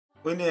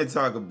We need to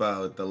talk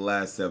about the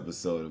last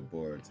episode of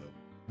Boruto.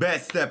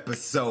 Best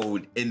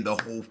episode in the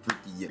whole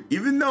freaking year.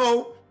 Even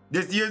though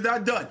this year's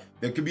not done,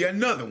 there could be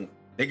another one.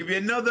 There could be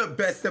another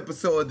best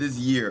episode this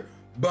year.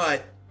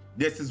 But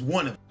this is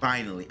one of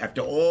finally,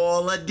 after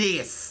all of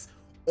this,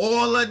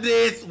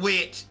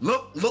 which,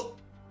 look,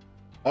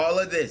 all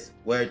of this,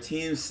 where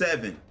Team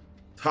 7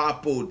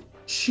 toppled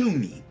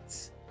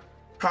Chunins,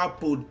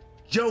 toppled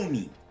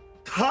Jonin,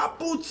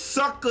 toppled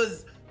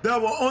suckers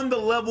that were on the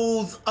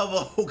levels of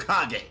a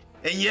Hokage.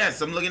 And yes,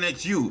 I'm looking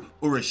at you,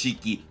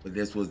 Urashiki, but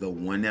this was the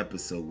one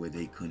episode where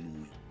they couldn't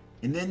win.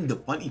 And then the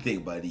funny thing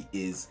about it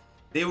is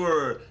they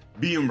were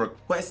being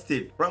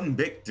requested from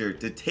Victor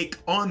to take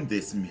on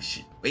this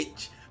mission,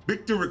 which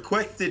Victor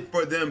requested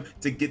for them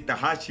to get the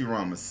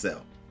Hashirama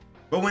cell.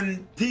 But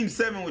when Team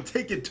 7 would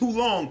take it too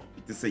long,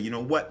 Victor said, you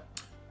know what?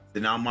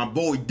 Then now my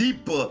boy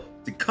Deepa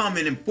to come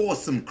and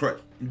enforce some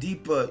crap. And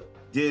Deepa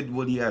did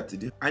what he had to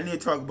do. I need to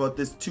talk about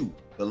this too,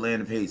 the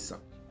Land of Haze.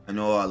 I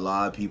know a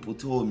lot of people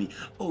told me,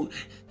 oh,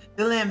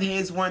 the Land of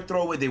Haze weren't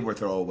throwaway. They were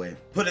throwaway.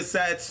 Put a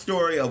sad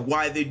story of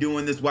why they're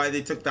doing this, why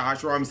they took the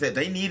Hashirama cell.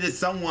 They needed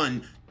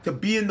someone to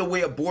be in the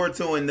way of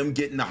Boruto and them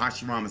getting the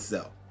Hashirama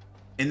cell.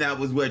 And that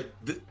was where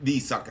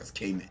these suckers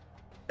came in.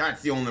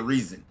 That's the only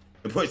reason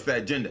to push that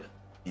agenda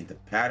and to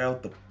pad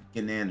out the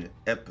freaking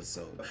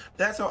episode.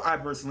 That's how I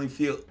personally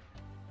feel.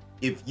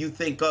 If you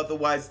think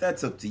otherwise,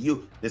 that's up to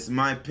you. This is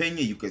my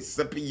opinion. You can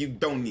accept it, you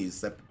don't need to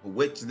accept it. For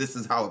which, this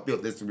is how I feel.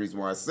 This is the reason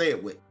why I say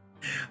it with.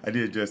 I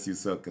did address you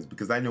suckers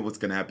because I know what's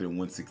going to happen in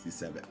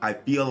 167. I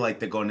feel like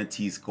they're going to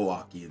tease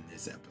Kawaki in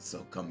this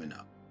episode coming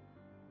up.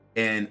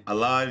 And a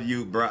lot of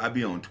you, bro, I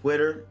be on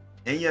Twitter.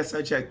 And yes,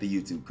 I check the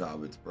YouTube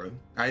comments, bro.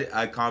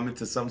 I comment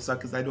to some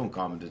suckers. I don't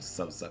comment to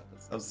some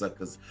suckers. Some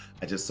suckers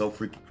are just so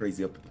freaking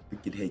crazy up in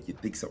the freaking head. You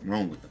think something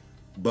wrong with them.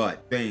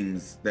 But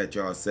things that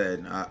y'all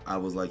said, I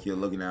was like, here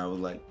looking at it, I was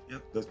like,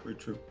 yep, that's pretty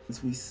true.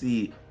 Once we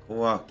see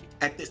Kawaki,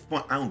 at this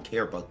point, I don't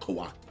care about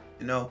Kawaki,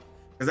 you know?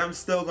 Because I'm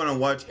still going to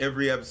watch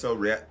every episode,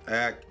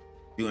 react,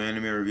 do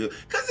anime review.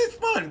 Because it's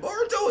fun.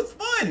 Boruto is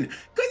fun.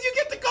 Because you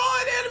get to call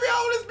it anime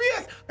all this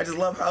BS. I just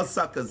love how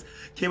suckers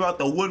came out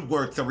the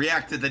woodwork to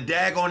react to the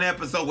daggone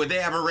episode where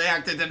they haven't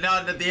reacted to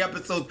none of the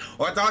episodes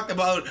or talked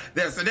about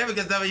their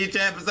significance of each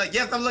episode.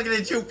 Yes, I'm looking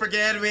at you, freaking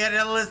anime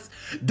analyst.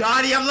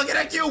 Donnie, I'm looking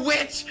at you,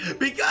 witch,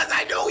 because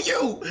I know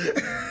you.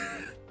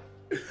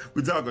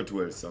 We talk on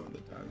Twitter some of the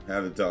time.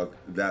 Haven't talked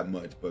that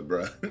much, but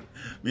bro,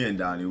 me and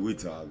Donnie, we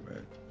talk,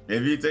 man.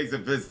 If he takes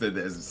offense to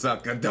this,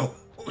 sucker, don't.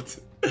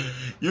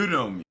 You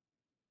know me.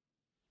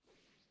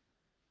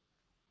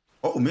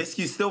 Oh,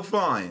 Mitsuki's still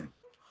fine.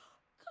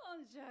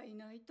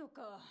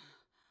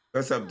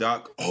 What's up,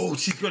 Doc? Oh,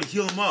 she's gonna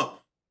heal him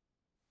up.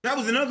 That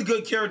was another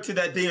good character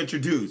that they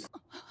introduced.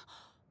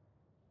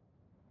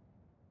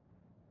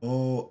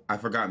 Oh, I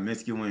forgot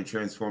Mitsuki when he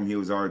transformed, he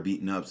was already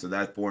beaten up, so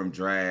that form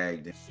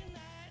dragged.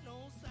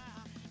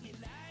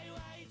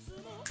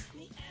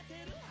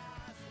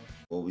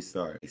 Well, we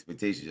start.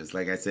 Expectation, just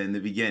like I said in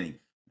the beginning,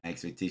 my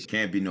expectation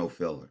can't be no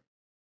filler.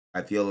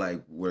 I feel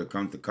like when it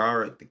comes to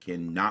Kara, there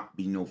cannot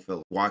be no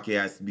filler. Waki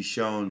has to be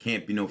shown,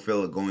 can't be no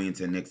filler going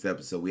into the next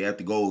episode. We have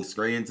to go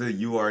straight into,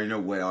 you already know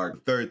what our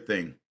third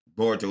thing.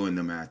 Boruto and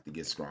them have to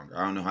get stronger.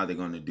 I don't know how they're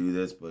going to do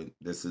this, but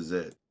this is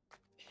it.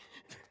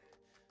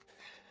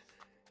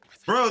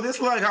 Bro, this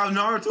is like how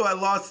Naruto had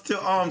lost to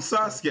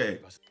Sasuke.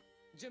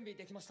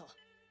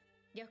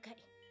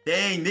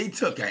 Dang, they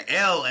took an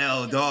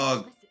LL,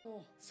 dog.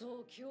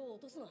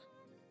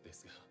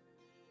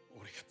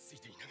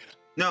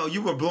 No,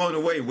 you were blown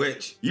away,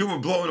 witch. You were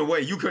blown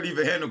away. You couldn't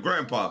even handle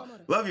Grandpa.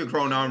 Love your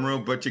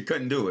Chronomaru, but you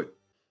couldn't do it.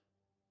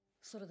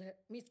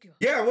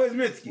 Yeah, where's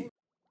Mitsuki?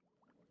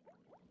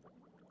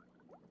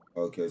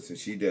 Okay, so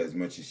she did as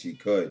much as she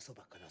could.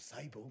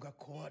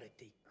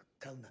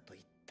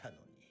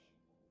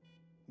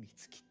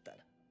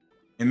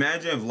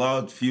 Imagine if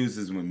Law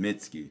fuses with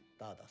Mitsuki.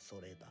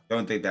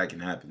 Don't think that can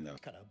happen, though.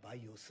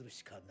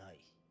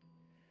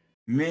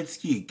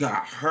 Mitsuki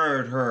got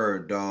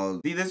hurt,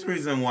 dog. See, this is the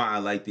reason why I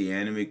like the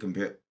anime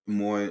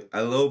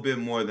a little bit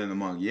more than the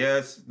manga.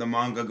 Yes, the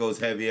manga goes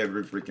heavy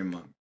every freaking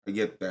month. I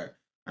get that.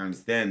 I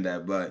understand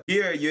that. But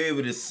here, you're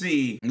able to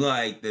see,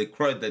 like, the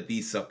crud that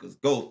these suckers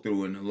go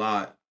through and a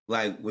lot,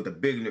 like, with a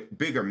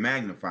bigger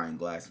magnifying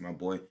glass, my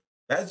boy.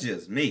 That's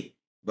just me.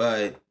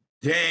 But,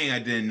 dang, I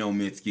didn't know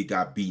Mitsuki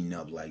got beaten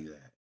up like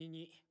that.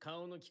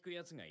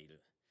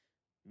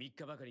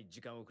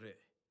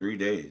 3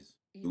 days.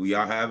 Do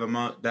y'all have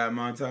that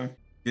amount of time?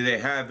 Do they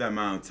have that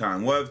amount of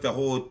time? What if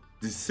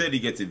the city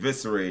gets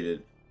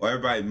eviscerated or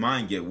everybody's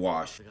mind get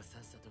washed?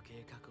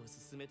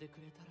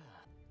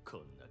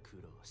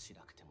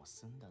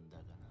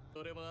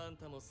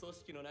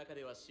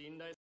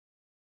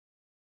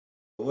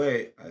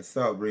 Wait, I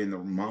stopped reading the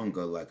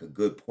manga like a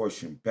good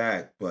portion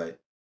back, but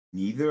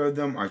neither of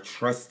them are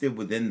trusted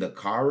within the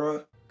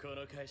Kara?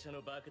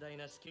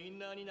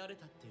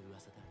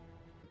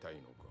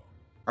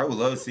 I would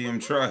love to see him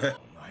try.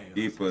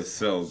 Deepa's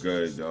so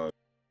good, dog.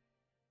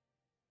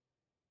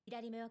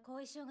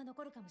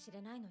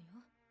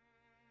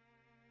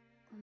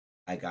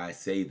 I gotta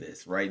say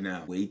this right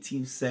now. Way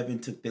Team 7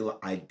 took their,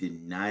 I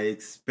did not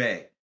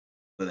expect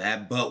for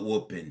that butt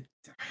whooping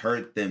to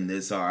hurt them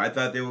this hard. I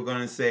thought they were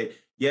gonna say,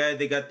 yeah,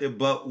 they got their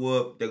butt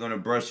whooped, they're gonna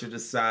brush it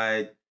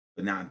aside.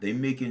 But now they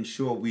making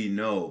sure we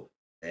know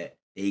that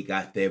they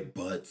got their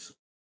butts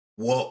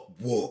whoop,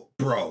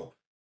 bro.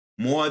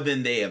 More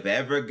than they have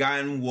ever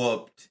gotten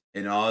whooped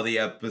in all the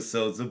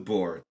episodes of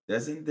Boruto.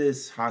 Doesn't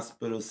this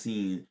hospital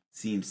scene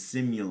seem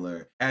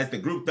similar as the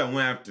group that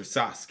went after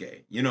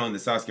Sasuke? You know, in the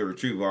Sasuke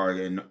retrieval arc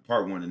in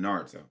part 1 of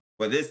Naruto.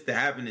 For this to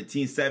happen in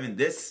Team 7,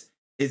 this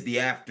is the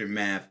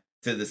aftermath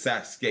to the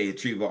Sasuke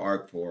retrieval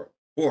arc for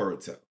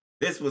Boruto.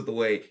 This was the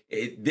way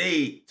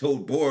they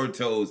told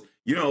Boruto's,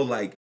 you know,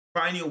 like,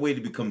 finding a way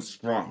to become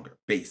stronger,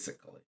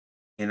 basically.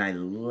 And I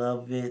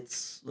love it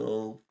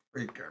so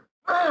freaking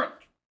much.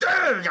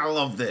 Dang, I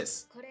love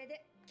this.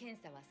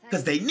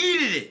 Because they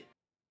needed it.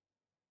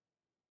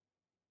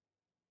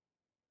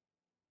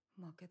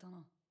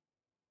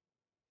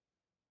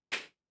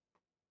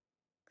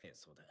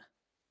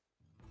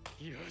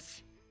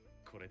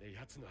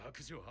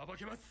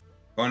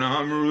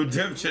 Konohamaru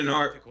redemption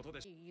arc.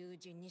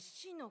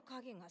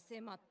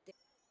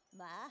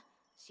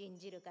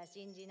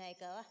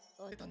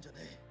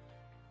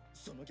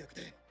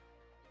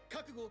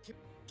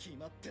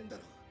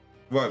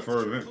 What for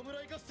revenge?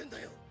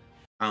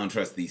 I don't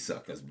trust these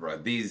suckers, bro.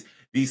 These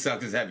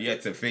suckers have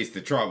yet to face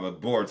the trauma of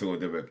Boruto with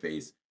their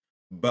face.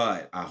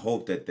 But I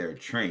hope that they're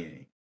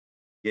training.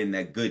 Getting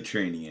that good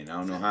training in. I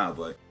don't know how,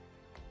 but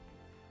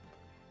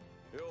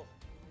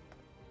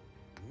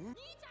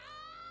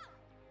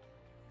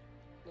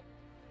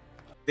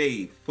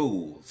they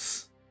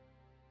fools.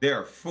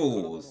 They're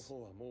fools.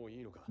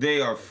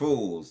 They are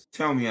fools.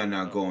 Tell me I'm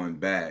not going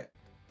back.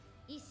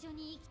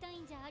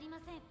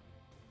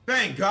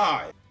 Thank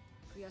God.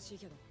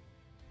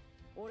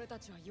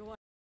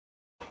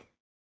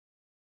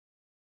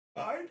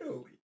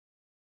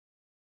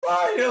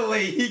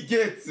 Finally, he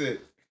gets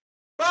it.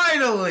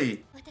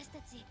 Finally.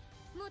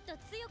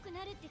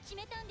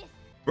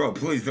 Bro,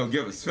 please don't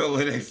give us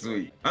filler next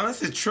week.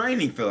 Unless it's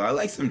training filler. I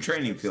like some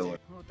training filler.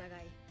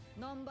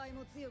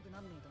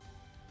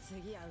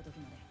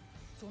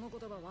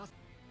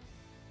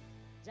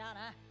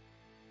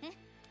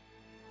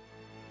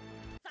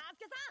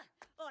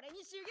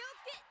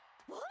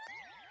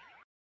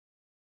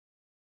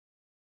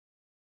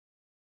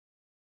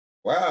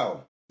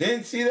 Wow,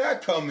 didn't see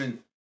that coming.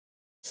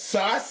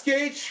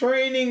 Sasuke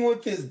training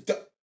with his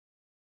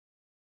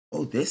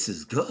oh, this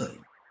is good.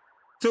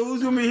 So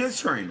who's gonna be his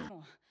trainer?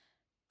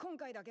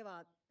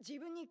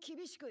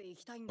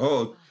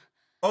 Oh,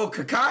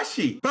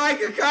 Kakashi. Bye,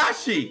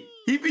 Kakashi.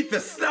 He beat the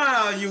snot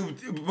out of you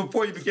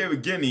before you became a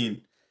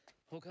Genin.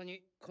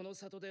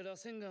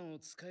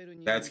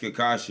 That's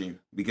Kakashi,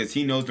 because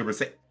he knows the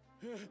Rasen.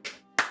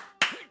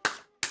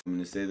 I'm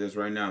gonna say this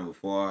right now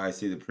before I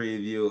see the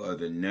preview of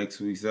the next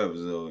week's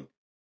episode.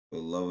 For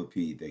the love of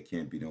Pete, there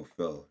can't be no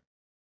filler.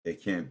 There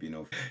can't be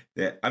no.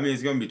 I mean,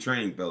 it's gonna be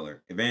training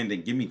filler. If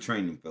anything, give me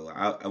training filler.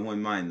 I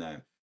wouldn't mind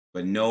that.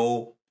 But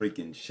no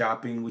freaking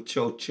shopping with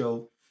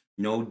Chocho.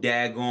 No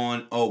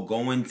daggone. Oh,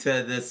 going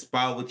to the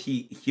spot with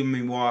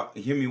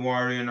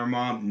Himiwari and her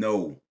mom.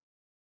 No.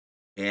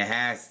 It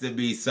has to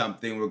be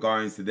something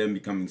regarding to them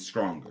becoming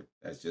stronger.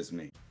 That's just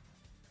me.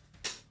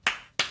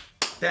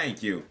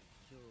 Thank you.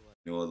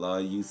 You know, a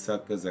lot of you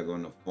suckers are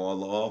going to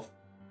fall off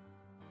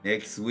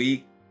next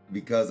week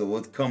because of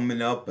what's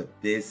coming up. But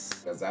this,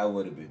 because I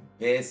would have been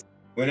pissed.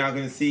 We're not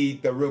going to see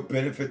the real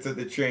benefits of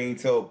the training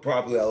till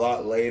probably a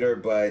lot later,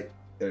 but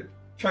they're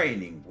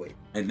training with.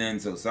 And then,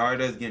 so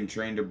Sarada's getting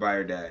trained by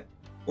her dad.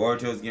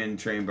 Boruto's getting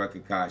trained by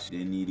Kakashi.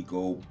 They need to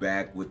go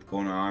back with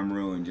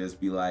Konohamaru and just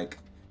be like,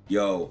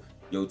 yo,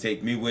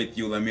 take me with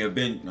you. Let me have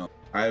been. No,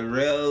 I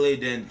really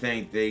didn't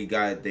think they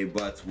got their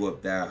butts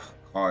whooped that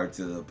hard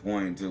to the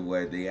point to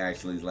where they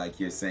actually, like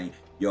you're saying,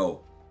 yo,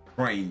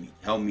 train me,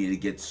 help me to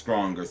get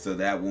stronger so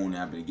that won't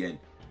happen again.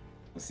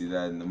 We'll see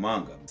that in the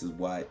manga. This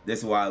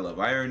is why I love.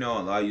 I already know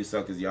a lot of you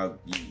suckers, y'all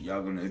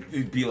gonna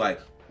be like,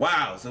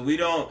 wow, so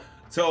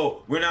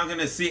we're not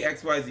gonna see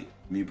XYZ.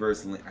 Me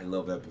personally, I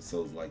love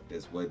episodes like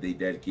this where they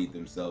dedicate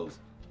themselves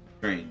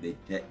training.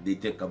 They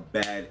took a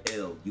bad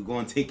L. You're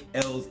gonna take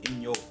L's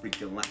in your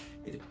freaking life.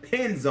 It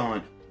depends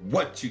on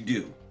what you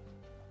do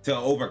to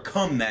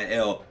overcome that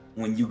L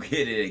when you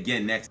hit it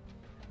again next.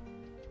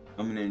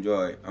 I'm gonna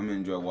enjoy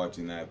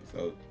watching that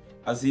episode.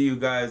 I'll see you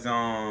guys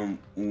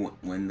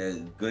when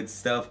the good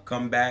stuff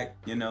come back,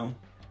 you know.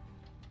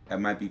 That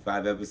might be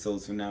 5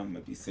 episodes from now,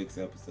 might be 6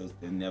 episodes,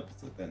 10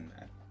 episodes, doesn't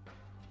matter.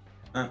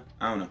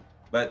 I don't know.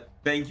 But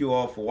thank you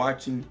all for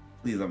watching.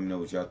 Please let me know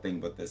what y'all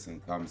think about this in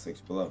the comment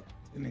section below.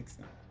 Till next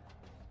time.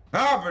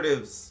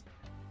 Operatives!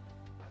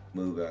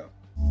 Move out.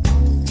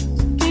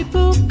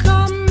 People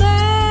come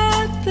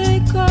and they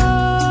go.